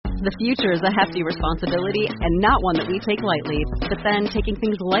The future is a hefty responsibility and not one that we take lightly. But then taking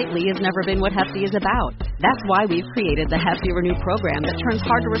things lightly has never been what Hefty is about. That's why we've created the Hefty Renew program that turns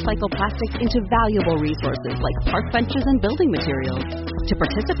hard-to-recycle plastics into valuable resources like park benches and building materials. To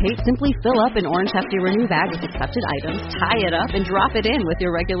participate, simply fill up an orange Hefty Renew bag with accepted items, tie it up, and drop it in with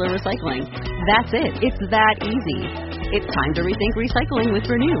your regular recycling. That's it. It's that easy. It's time to rethink recycling with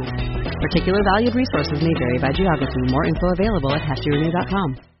Renew. Particular valued resources may vary by geography. More info available at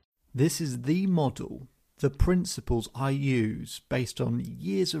heftyrenew.com. This is the model, the principles I use based on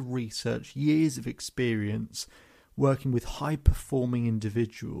years of research, years of experience, working with high-performing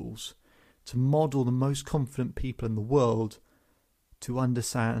individuals to model the most confident people in the world to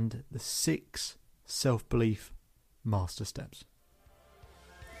understand the 6 self-belief master steps.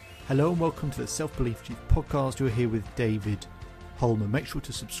 Hello and welcome to the Self-Belief Chief podcast. You're here with David Holman. Make sure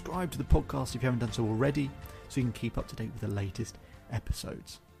to subscribe to the podcast if you haven't done so already so you can keep up to date with the latest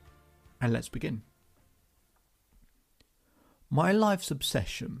episodes. And let's begin. My life's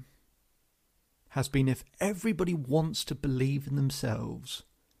obsession has been, if everybody wants to believe in themselves,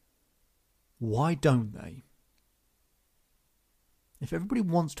 why don't they? If everybody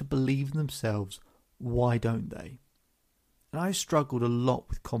wants to believe in themselves, why don't they? And I struggled a lot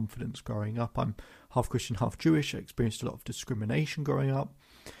with confidence growing up. I'm half Christian, half Jewish. I experienced a lot of discrimination growing up.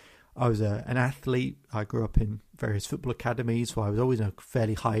 I was an athlete. I grew up in various football academies, so I was always in a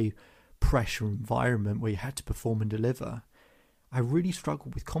fairly high pressure environment where you had to perform and deliver. I really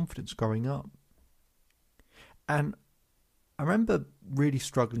struggled with confidence growing up. And I remember really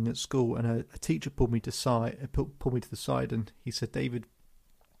struggling at school, and a teacher pulled me to the side and he said, "David,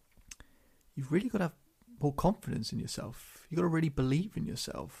 you've really got to have more confidence in yourself. You've got to really believe in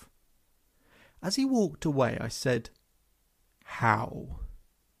yourself." As he walked away, I said, "How?"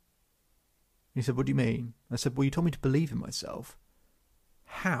 He said, "What do you mean?" I said, "Well, you told me to believe in myself.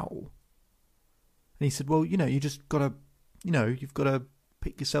 How?" And he said, "Well, you just got to, you've got to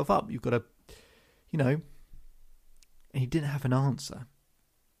pick yourself up. You've got to, And he didn't have an answer.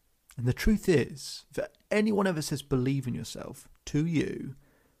 And the truth is, if anyone ever says believe in yourself to you,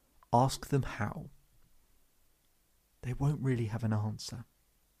 ask them how. They won't really have an answer.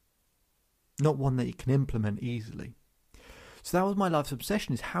 Not one that you can implement easily. So that was my life's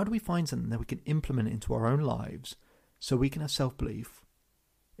obsession, is how do we find something that we can implement into our own lives so we can have self-belief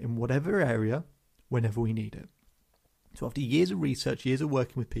in whatever area, whenever we need it. So after years of research, years of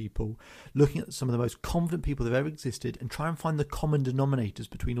working with people, looking at some of the most confident people that have ever existed and try and find the common denominators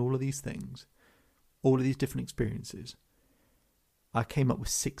between all of these things, all of these different experiences, I came up with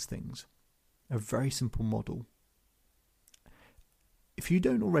 6 things. A very simple model. If you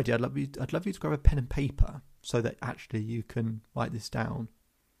don't already, I'd love you to grab a pen and paper so that actually you can write this down.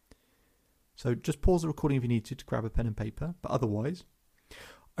 So just pause the recording if you need to grab a pen and paper, but otherwise,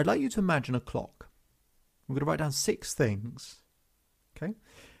 I'd like you to imagine a clock. We're going to write down 6 things. Okay?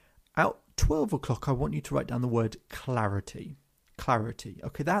 At 12 o'clock, I want you to write down the word clarity. Clarity.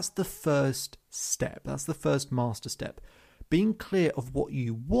 Okay, that's the first step. That's the first master step. Being clear of what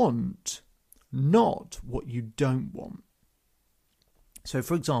you want, not what you don't want. So,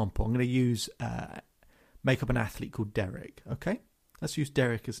 for example, I'm going to make up an athlete called Derek. Okay? Let's use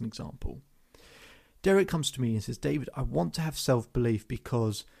Derek as an example. Derek comes to me and says, "David, I want to have self-belief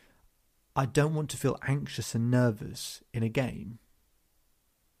because I don't want to feel anxious and nervous in a game."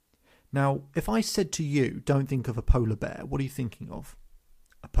 Now, if I said to you, don't think of a polar bear, what are you thinking of?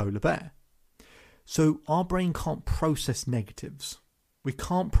 A polar bear. So our brain can't process negatives. We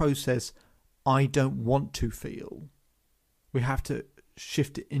can't process, I don't want to feel. We have to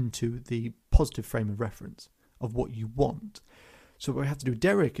shift it into the positive frame of reference of what you want. So what we have to do with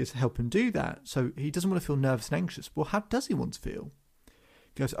Derek is help him do that. So he doesn't want to feel nervous and anxious. Well, how does he want to feel?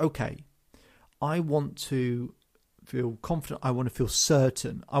 He goes, okay, I want to feel confident. I want to feel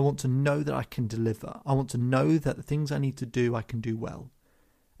certain. I want to know that I can deliver. I want to know that the things I need to do, I can do well.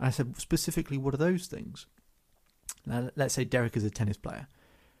 And I said, specifically, what are those things? Now, let's say Derek is a tennis player.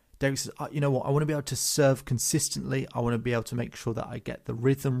 Derek says, you know what, I want to be able to serve consistently. I want to be able to make sure that I get the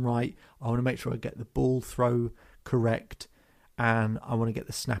rhythm right. I want to make sure I get the ball throw correct. And I want to get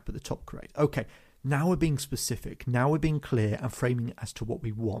the snap at the top correct. Okay, now we're being specific. Now we're being clear and framing it as to what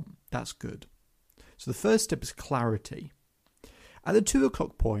we want. That's good. So the first step is clarity. At the 2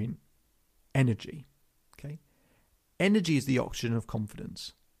 o'clock point, energy. Okay, energy is the oxygen of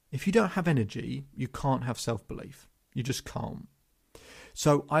confidence. If you don't have energy, you can't have self-belief. You just can't.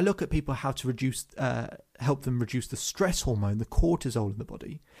 So I look at people how to help them reduce the stress hormone, the cortisol in the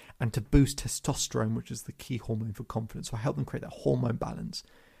body, and to boost testosterone, which is the key hormone for confidence. So I help them create that hormone balance.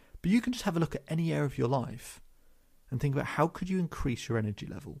 But you can just have a look at any area of your life and think about how could you increase your energy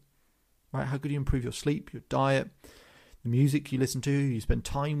level? right? How could you improve your sleep, your diet, the music you listen to, you spend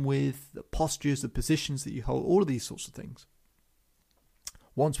time with, the postures, the positions that you hold, all of these sorts of things.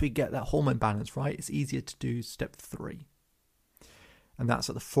 Once we get that hormone balance right, it's easier to do step 3. And that's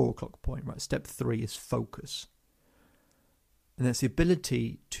at the 4 o'clock point, right? Step 3 is focus. And that's the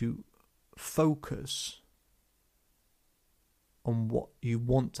ability to focus on what you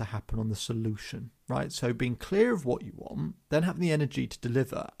want to happen, on the solution, right? So being clear of what you want, then having the energy to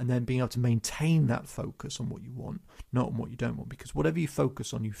deliver, and then being able to maintain that focus on what you want, not on what you don't want, because whatever you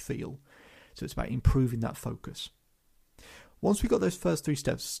focus on, you feel. So it's about improving that focus. Once we got those first 3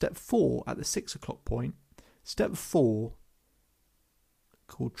 steps, step 4 at the 6 o'clock point, step 4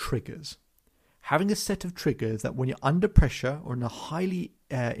 called triggers. Having a set of triggers that when you're under pressure or in a highly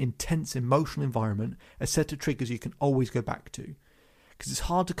intense emotional environment, a set of triggers you can always go back to. Because it's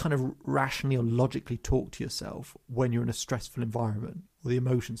hard to kind of rationally or logically talk to yourself when you're in a stressful environment or the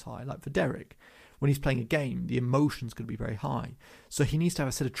emotion's high. Like for Derek, when he's playing a game, the emotion's going to be very high. So he needs to have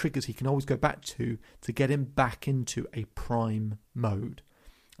a set of triggers he can always go back to get him back into a prime mode.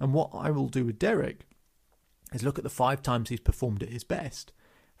 And what I will do with Derek is look at the 5 times he's performed at his best.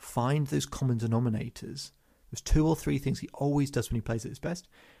 Find those common denominators. There's 2 or 3 things he always does when he plays at his best,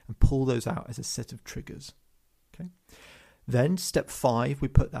 and pull those out as a set of triggers. Okay. Then step 5, we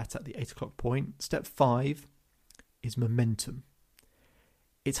put that at the 8 o'clock point. Step 5 is momentum.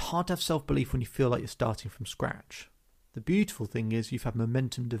 It's hard to have self-belief when you feel like you're starting from scratch. The beautiful thing is you've had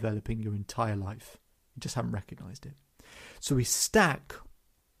momentum developing your entire life. You just haven't recognized it. So we stack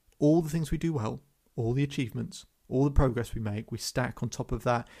all the things we do well, all the achievements, all the progress we make, we stack on top of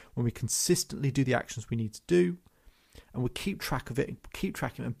that when we consistently do the actions we need to do, and we keep track of it, keep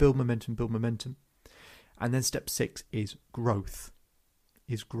tracking it, and build momentum. And then step 6 is growth.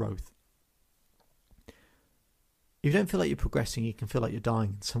 If you don't feel like you're progressing, you can feel like you're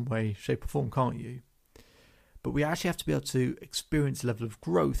dying in some way, shape or form, can't you? But we actually have to be able to experience a level of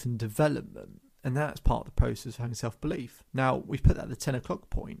growth and development, and that's part of the process of having self-belief. Now, we've put that at the 10 o'clock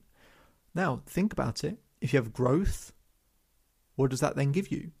point. Now, think about it. If you have growth, what does that then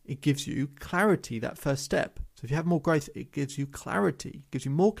give you? It gives you clarity, that first step. So if you have more growth, it gives you clarity, gives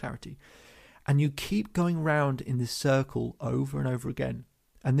you more clarity. And you keep going round in this circle over and over again.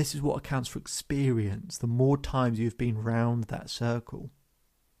 And this is what accounts for experience, the more times you've been round that circle.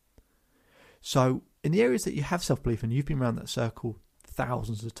 So in the areas that you have self-belief and you've been round that circle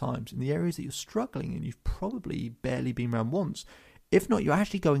thousands of times, in the areas that you're struggling and you've probably barely been round once, if not, you're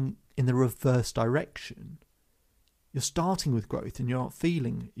actually going in the reverse direction. You're starting with growth and you're not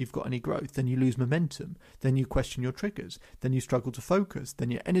feeling you've got any growth. Then you lose momentum. Then you question your triggers. Then you struggle to focus. Then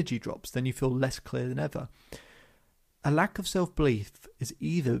your energy drops. Then you feel less clear than ever. A lack of self-belief is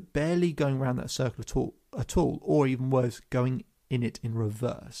either barely going around that circle at all, or even worse, going in it in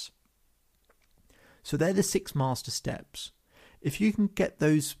reverse. So they're the 6 master steps. If you can get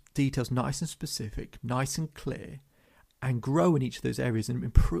those details nice and specific, nice and clear, and grow in each of those areas and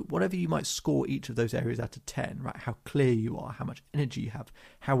improve whatever you might score each of those areas out of 10, right? How clear you are, how much energy you have,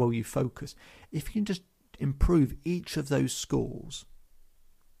 how well you focus. If you can just improve each of those scores,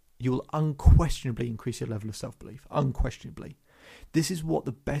 you will unquestionably increase your level of self-belief. Unquestionably. This is what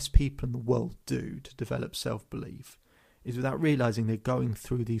the best people in the world do to develop self-belief, is without realizing they're going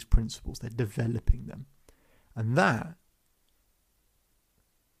through these principles, they're developing them. And that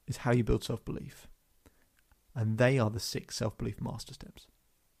is how you build self-belief. And they are the 6 self-belief master steps.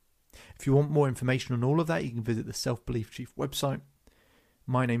 If you want more information on all of that, you can visit the Self-Belief Chief website.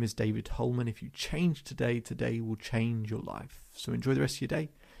 My name is David Holman. If you change today, today will change your life. So enjoy the rest of your day.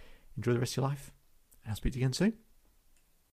 Enjoy the rest of your life. And I'll speak to you again soon.